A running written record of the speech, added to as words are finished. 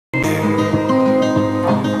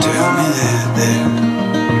there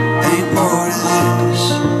ain't more to this.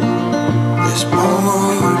 There's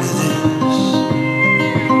more to this.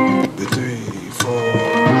 The 3, 4.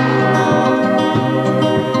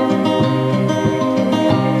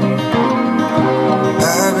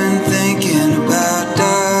 I've been thinking about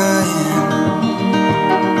dying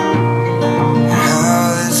and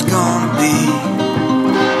how it's gonna be.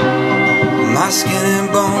 My skin and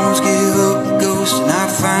bones give up the ghost, and I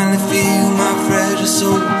finally feel my fragile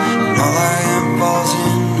soul, and all I am falls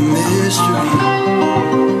into mystery.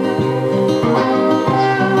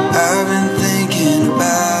 I've been thinking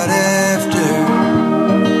about after,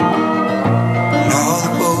 and all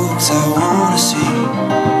the folks I wanna see.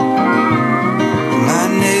 My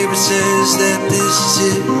neighbor says that this is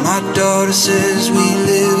it, and my daughter says we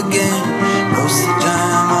live again. Most of the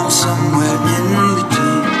time I'm somewhere in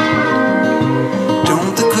between.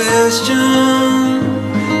 Don't the question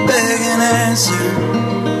beg and answer?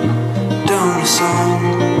 Don't a song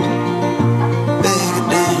beg a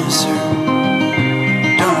dancer?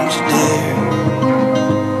 Don't you dare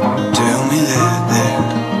tell me that there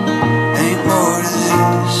ain't more to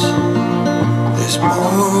this. There's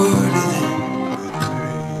more.